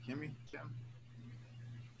Kim,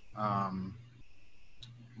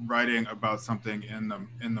 writing about something in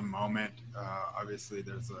the moment. Obviously,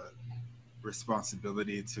 there's a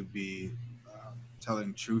responsibility to be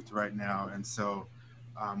telling truth right now, and so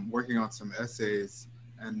working on some essays.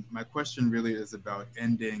 And my question really is about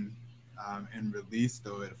ending and release,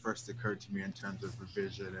 though it first occurred to me in terms of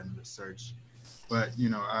revision and research. But you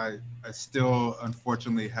know, I still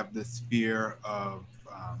unfortunately have this fear of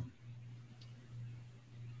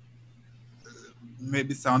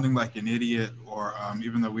maybe sounding like an idiot, or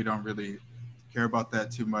even though we don't really care about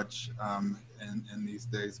that too much in these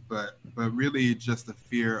days, but really just the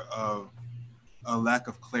fear of a lack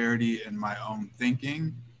of clarity in my own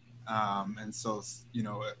thinking. And so, you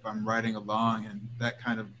know, if I'm writing along and that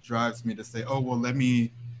kind of drives me to say, oh, well, let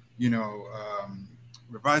me, you know,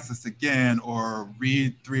 revise this again, or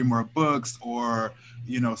read 3 more books, or,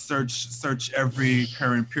 you know, search every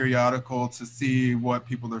current periodical to see what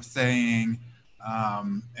people are saying.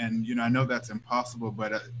 And, you know, I know that's impossible,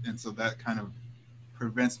 but, and so that kind of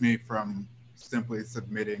prevents me from simply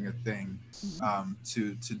submitting a thing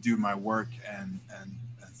to do my work and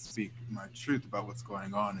speak my truth about what's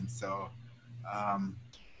going on. And so,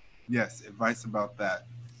 yes, advice about that,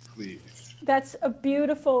 please. That's a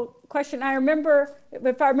beautiful question. I remember,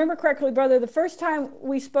 if I remember correctly, brother, the first time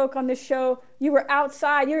we spoke on this show, you were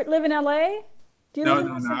outside. You live in LA? Do you live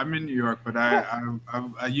in No, I'm in New York, but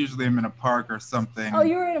I usually am in a park or something. Oh,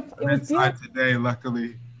 you were in a, it was inside beautiful. today,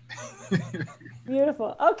 luckily.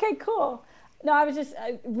 Beautiful. Okay, cool. No, I was just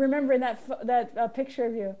remembering that picture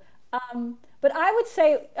of you. But I would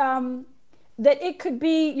say that it could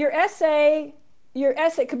be your essay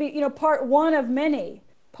could be, you know, part 1 of many,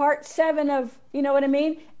 part 7 of, you know what I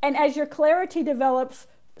mean? And as your clarity develops,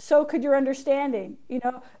 so could your understanding. You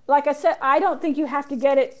know, like I said, I don't think you have to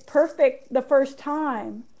get it perfect the first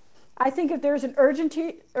time. I think if there's an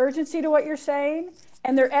urgency to what you're saying,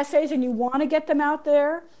 and they're essays and you want to get them out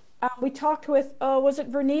there. We talked with, was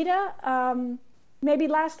it Vernita? Maybe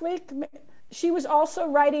last week. She was also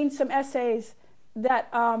writing some essays that,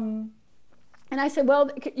 and I said, well,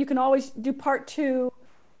 you can always do part 2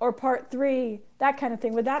 or part 3, that kind of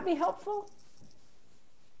thing. Would that be helpful?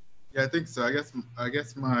 Yeah, I think so. I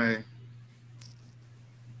guess I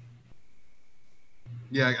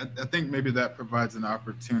think maybe that provides an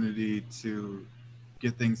opportunity to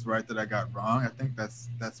get things right that I got wrong. I think that's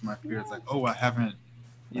my fear. It's like, oh, I haven't,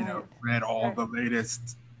 you know, read all the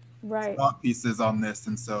latest thought pieces on this.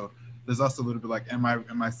 And so there's also a little bit like, am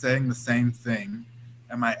I saying the same thing?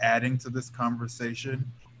 Am I adding to this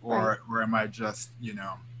conversation, or am I just, you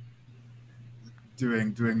know,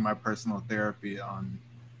 doing my personal therapy on?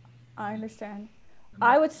 I understand.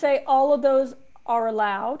 I would say all of those are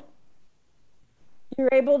allowed. You're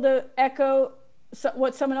able to echo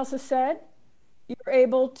what someone else has said.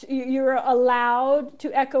 You're allowed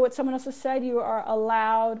to echo what someone else has said. You are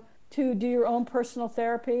allowed to do your own personal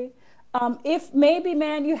therapy. If maybe,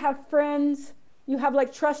 man, you have friends, you have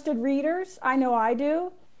like trusted readers. I know I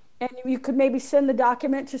do. And you could maybe send the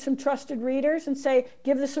document to some trusted readers and say,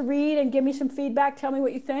 give this a read and give me some feedback. Tell me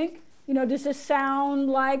what you think. You know, does this sound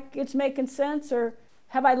like it's making sense? Or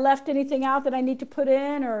have I left anything out that I need to put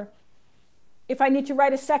in? Or if I need to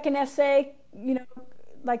write a second essay, you know,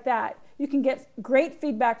 like that. You can get great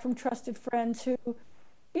feedback from trusted friends who,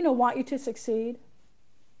 you know, want you to succeed.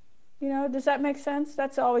 You know, does that make sense?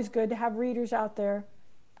 That's always good to have readers out there.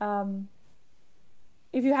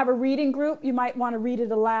 If you have a reading group, you might want to read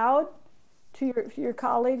it aloud to your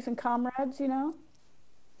colleagues and comrades, you know.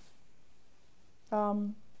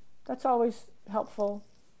 That's always helpful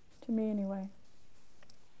to me anyway.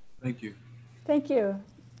 Thank you. Thank you.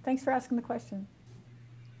 Thanks for asking the question.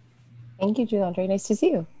 Thank you, Julie Andre. Nice to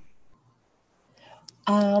see you.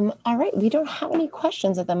 All right, we don't have any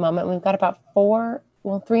questions at the moment. We've got about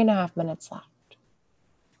 3.5 minutes left.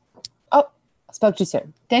 Oh, I spoke too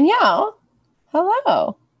soon. Danielle,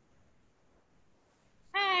 hello.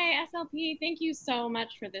 Hi, SLP. Thank you so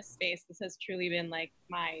much for this space. This has truly been like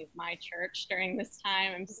my church during this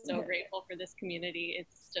time. I'm so grateful for this community.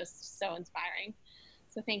 It's just so inspiring.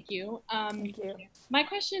 So thank you. Thank you. My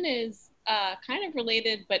question is kind of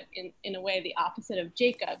related, but in a way the opposite of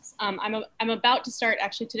Jacob's. I'm about to start,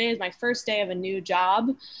 actually today is my first day of a new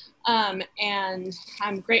job, and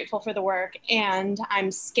I'm grateful for the work, and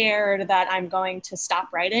I'm scared that I'm going to stop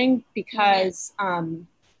writing because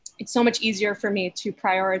it's so much easier for me to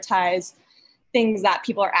prioritize things that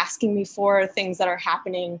people are asking me for, things that are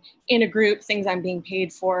happening in a group, things I'm being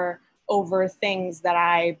paid for, over things that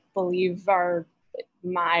I believe are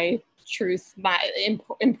my truth,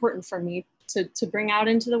 important for me to bring out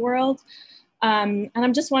into the world. And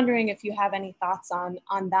I'm just wondering if you have any thoughts on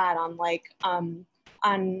that, on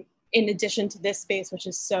in addition to this space, which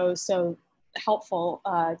is so helpful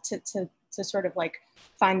to sort of like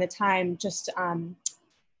find the time, just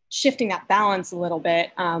shifting that balance a little bit,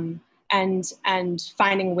 and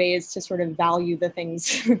finding ways to sort of value the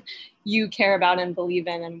things you care about and believe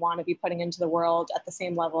in and want to be putting into the world at the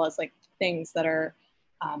same level as like things that are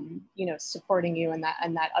you know, supporting you and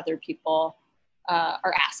that other people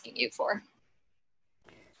are asking you for.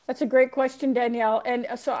 That's a great question, Danielle. And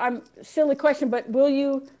so silly question, but will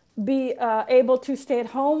you be able to stay at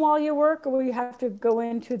home while you work, or will you have to go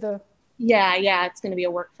into the? Yeah, it's going to be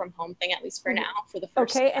a work from home thing, at least for now, for the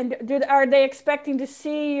first. Okay, and are they expecting to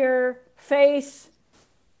see your face,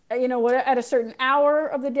 you know, at a certain hour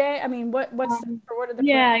of the day? I mean, what are the?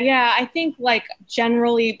 Yeah. I think like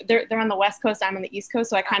generally they're on the West Coast, I'm on the East Coast,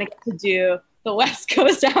 so I kind of get to do the West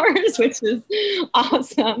Coast hours, which is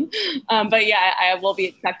awesome. But yeah, I will be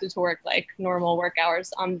expected to work like normal work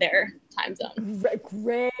hours on their time zone.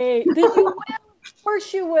 Great. Then you will. Of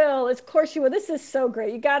course you will. Of course you will. This is so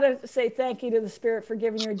great. You got to say thank you to the Spirit for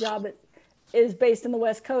giving you a job that is based in the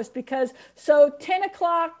West Coast, because so 10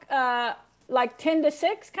 o'clock, like 10 to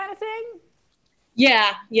 6 kind of thing?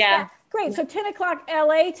 Yeah. Great. So 10 o'clock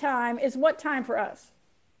LA time is what time for us?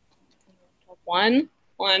 1.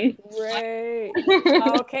 Great.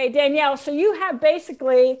 Okay, Danielle. So you have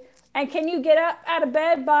basically, and can you get up out of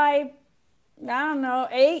bed by, I don't know,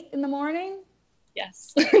 8 in the morning?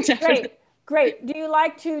 Yes. Definitely. Great. Do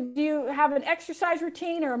you have an exercise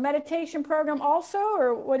routine or a meditation program also,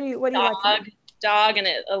 or what do you like to do? Dog and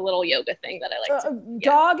a little yoga thing that I like to do.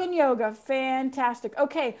 Dog and yoga. Fantastic.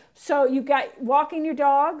 Okay. So you got walking your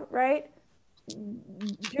dog, right?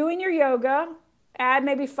 Doing your yoga, add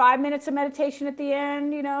maybe 5 minutes of meditation at the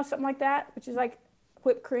end, you know, something like that, which is like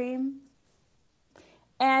whipped cream.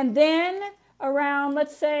 And then around,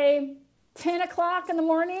 let's say 10 o'clock in the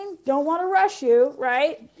morning, don't want to rush you,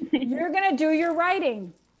 right? You're going to do your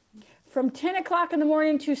writing from 10 o'clock in the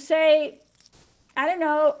morning to say, I don't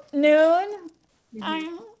know, noon.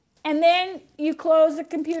 And then you close the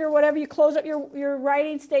computer, whatever, you close up your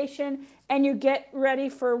writing station and you get ready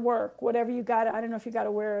for work, whatever you got. I don't know if you got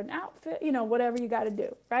to wear an outfit, you know, whatever you got to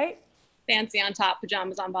do, right? Fancy on top,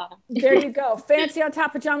 pajamas on bottom. There you go. Fancy on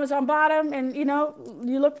top, pajamas on bottom. And, you know,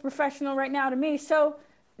 you look professional right now to me. So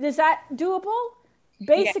is that doable?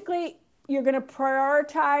 Basically, you're going to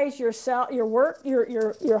prioritize yourself, your work,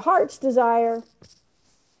 your heart's desire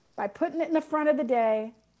by putting it in the front of the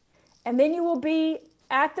day. And then you will be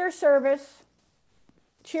at their service,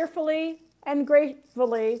 cheerfully and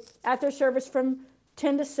gratefully at their service from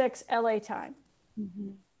 10 to 6 LA time.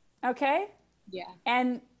 Okay? Yeah.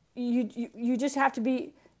 And you just have to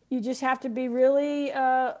be really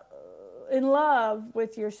in love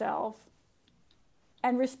with yourself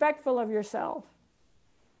and respectful of yourself,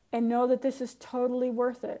 and know that this is totally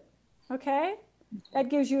worth it. Okay? That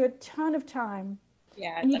gives you a ton of time.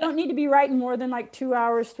 Yeah. And you don't need to be writing more than like 2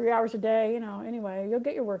 hours, 3 hours a day, you know, anyway, you'll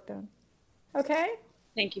get your work done. Okay?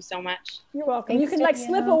 Thank you so much. You're welcome. Thanks, you can like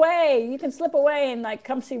slip away. You can slip away and like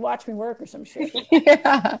come watch me work or some shit.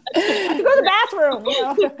 Yeah. Go to the bathroom, you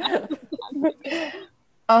know.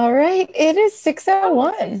 All right. It is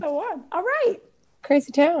 6:01. 6:01. All right.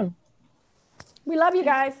 Crazy town. We love you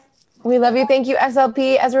guys. We love you. Thank you,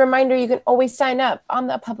 SLP. As a reminder, you can always sign up on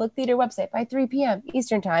the Public Theater website by 3 p.m.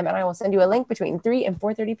 Eastern time, and I will send you a link between 3 and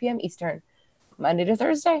 4:30 p.m. Eastern, Monday to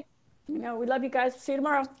Thursday. You know, we love you guys. See you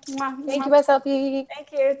tomorrow. Thank you, SLP.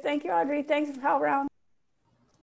 Thank you. Thank you, Audrey. Thanks for HowlRound.